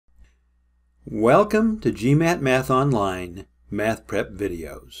Welcome to GMAT Math Online Math Prep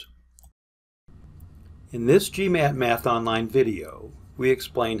videos. In this GMAT Math Online video, we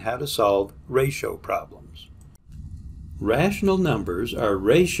explain how to solve ratio problems. Rational numbers are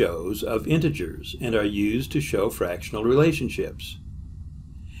ratios of integers and are used to show fractional relationships.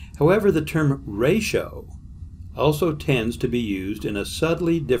 However, the term ratio also tends to be used in a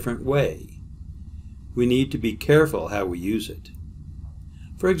subtly different way. We need to be careful how we use it.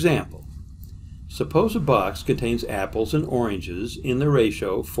 For example, suppose a box contains apples and oranges in the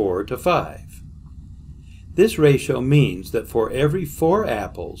ratio 4:5. This ratio means that for every 4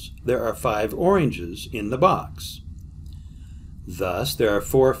 apples, there are 5 oranges in the box. Thus, there are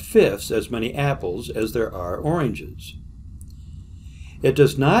 4/5 as many apples as there are oranges. It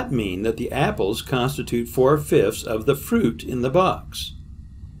does not mean that the apples constitute 4/5 of the fruit in the box.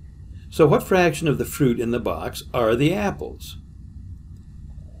 So what fraction of the fruit in the box are the apples?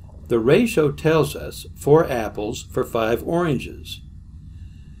 The ratio tells us 4 apples for 5 oranges.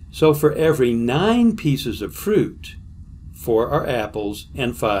 So for every 9 pieces of fruit, 4 are apples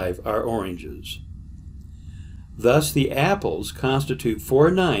and 5 are oranges. Thus the apples constitute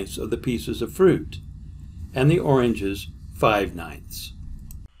 4/9 of the pieces of fruit, and the oranges 5/9.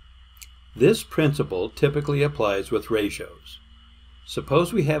 This principle typically applies with ratios.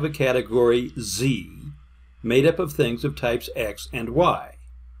 Suppose we have a category Z made up of things of types x and y.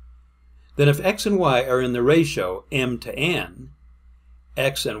 Then if x and y are in the ratio m to n,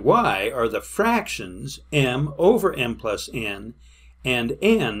 x and y are the fractions m over m plus n and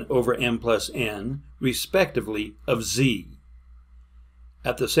n over m plus n, respectively, of z.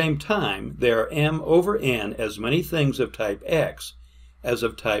 At the same time, there are m over n as many things of type x as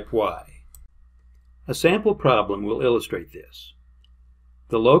of type y. A sample problem will illustrate this.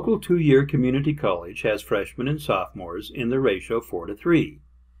 The local 2-year community college has freshmen and sophomores in the ratio 4:3.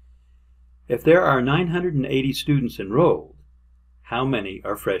 If there are 980 students enrolled, how many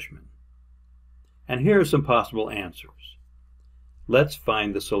are freshmen? And here are some possible answers. Let's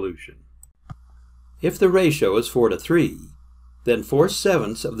find the solution. If the ratio is 4:3, then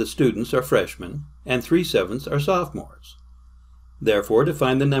 4/7 of the students are freshmen and 3/7 are sophomores. Therefore, to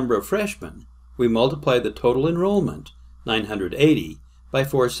find the number of freshmen, we multiply the total enrollment, 980, by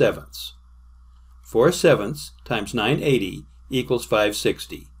 4/7. 4/7 times 980 equals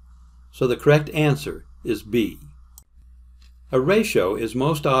 560. So the correct answer is B. A ratio is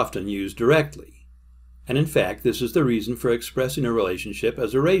most often used directly, and in fact this is the reason for expressing a relationship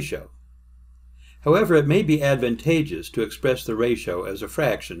as a ratio. However, it may be advantageous to express the ratio as a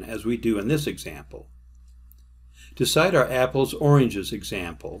fraction as we do in this example. To cite our apples-oranges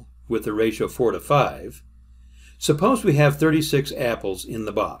example with the ratio 4:5, suppose we have 36 apples in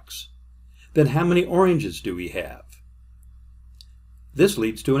the box. Then how many oranges do we have? This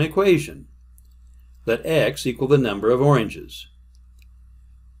leads to an equation. Let x equal the number of oranges.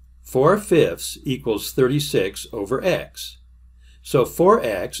 4/5 equals 36 over x. So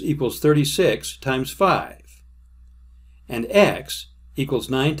 4x equals 36 times 5. And x equals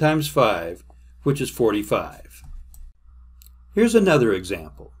 9 times 5, which is 45. Here's another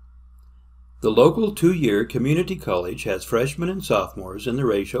example. The local 2-year community college has freshmen and sophomores in the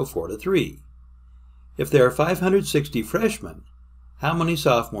ratio 4:3. If there are 560 freshmen, how many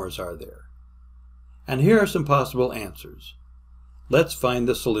sophomores are there? And here are some possible answers. Let's find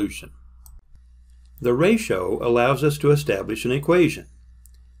the solution. The ratio allows us to establish an equation.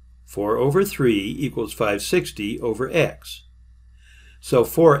 4/3 equals 560 over x. So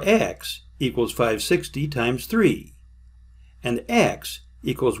 4x equals 560 times 3. And x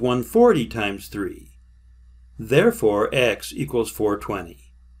equals 140 times 3. Therefore, x equals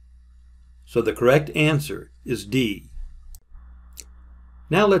 420. So the correct answer is D.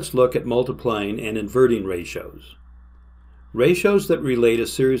 Now let's look at multiplying and inverting ratios. Ratios that relate a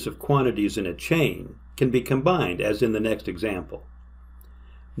series of quantities in a chain can be combined, as in the next example.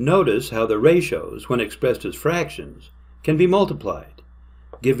 Notice how the ratios, when expressed as fractions, can be multiplied,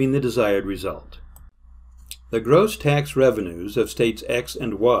 giving the desired result. The gross tax revenues of states X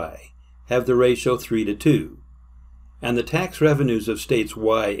and Y have the ratio 3:2, and the tax revenues of states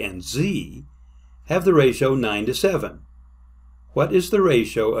Y and Z have the ratio 9:7. What is the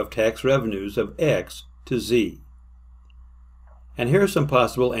ratio of tax revenues of X to Z? And here are some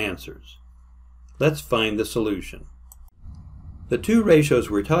possible answers. Let's find the solution. The two ratios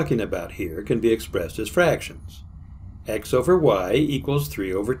we're talking about here can be expressed as fractions. X over Y equals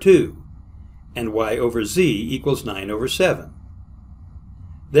 3/2, and Y over Z equals 9/7.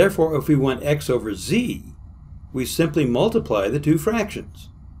 Therefore, if we want X over Z, we simply multiply the two fractions.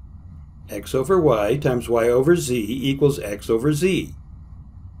 X over Y times Y over Z equals X over Z.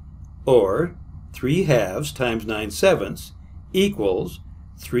 or 3/2 times 9/7 equals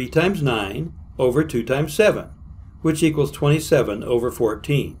 3 times 9 over 2 times 7, which equals 27 over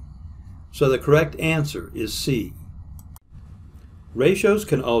 14. So the correct answer is C. Ratios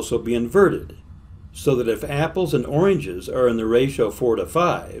can also be inverted, so that if apples and oranges are in the ratio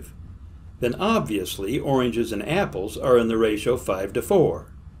 4:5, then obviously oranges and apples are in the ratio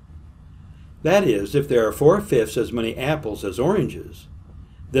 5:4. That is, if there are 4/5 as many apples as oranges,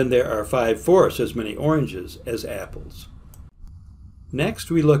 then there are 5/4 as many oranges as apples.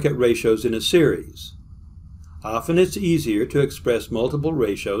 Next, we look at ratios in a series. Often it's easier to express multiple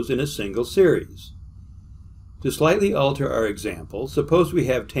ratios in a single series. To slightly alter our example, suppose we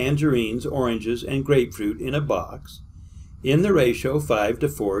have tangerines, oranges, and grapefruit in a box in the ratio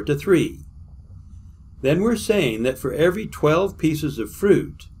 5:4:3. Then we're saying that for every 12 pieces of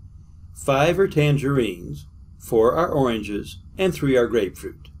fruit, 5 are tangerines, 4 are oranges, and 3 are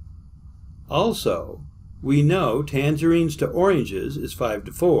grapefruit. Also, we know tangerines to oranges is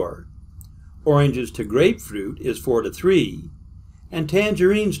 5:4, oranges to grapefruit is 4:3, and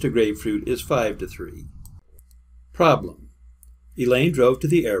tangerines to grapefruit is 5:3. Problem. Elaine drove to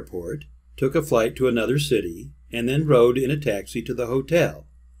the airport, took a flight to another city, and then rode in a taxi to the hotel.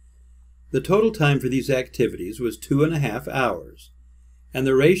 The total time for these activities was 2.5 hours, and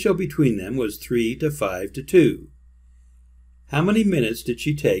the ratio between them was 3 to 5 to 2. How many minutes did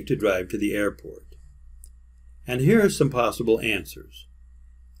she take to drive to the airport? And here are some possible answers.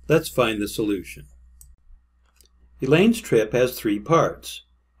 Let's find the solution. Elaine's trip has 3 parts,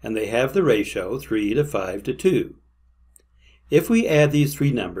 and they have the ratio 3 to 5 to 2. If we add these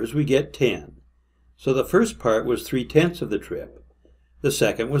 3 numbers, we get 10. So the first part was 3/10 of the trip, the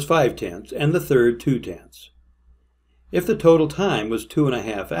second was 5/10, and the third 2/10. If the total time was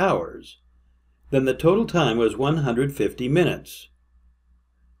 2.5 hours, then the total time was 150 minutes.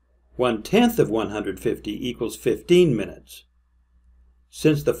 1/10 of 150 equals 15 minutes.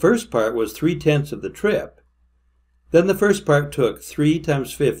 Since the first part was 3/10 of the trip, then the first part took 3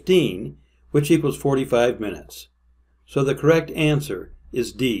 times 15, which equals 45 minutes. So the correct answer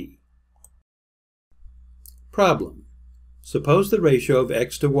is D. Problem. Suppose the ratio of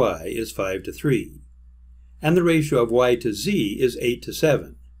x to y is 5:3, and the ratio of y to z is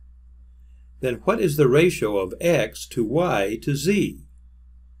 8:7. Then what is the ratio of x to y to z?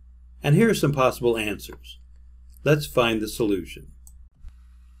 And here are some possible answers. Let's find the solution.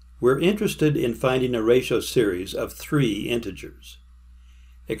 We're interested in finding a ratio series of 3 integers.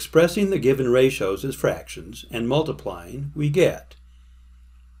 Expressing the given ratios as fractions and multiplying, we get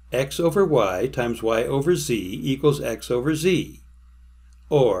x over y times y over z equals x over z,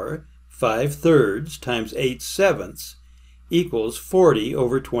 or 5/3 times 8/7 equals 40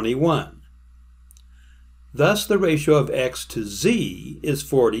 over 21. Thus the ratio of x to z is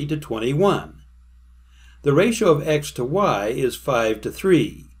 40 to 21. The ratio of x to y is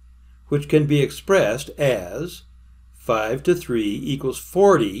 5:3, which can be expressed as 5:3 equals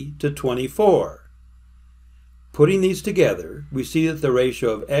 40 to 24. Putting these together, we see that the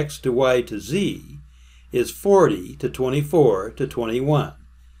ratio of x to y to z is 40 to 24 to 21.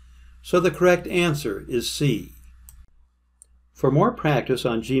 So the correct answer is C. For more practice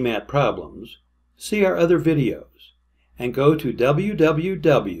on GMAT problems, see our other videos and go to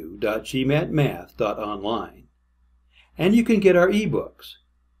www.gmatmath.online. And you can get our ebooks,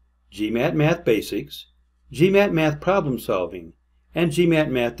 GMAT Math Basics, GMAT Math Problem Solving, and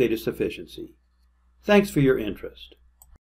GMAT Math Data Sufficiency. Thanks for your interest.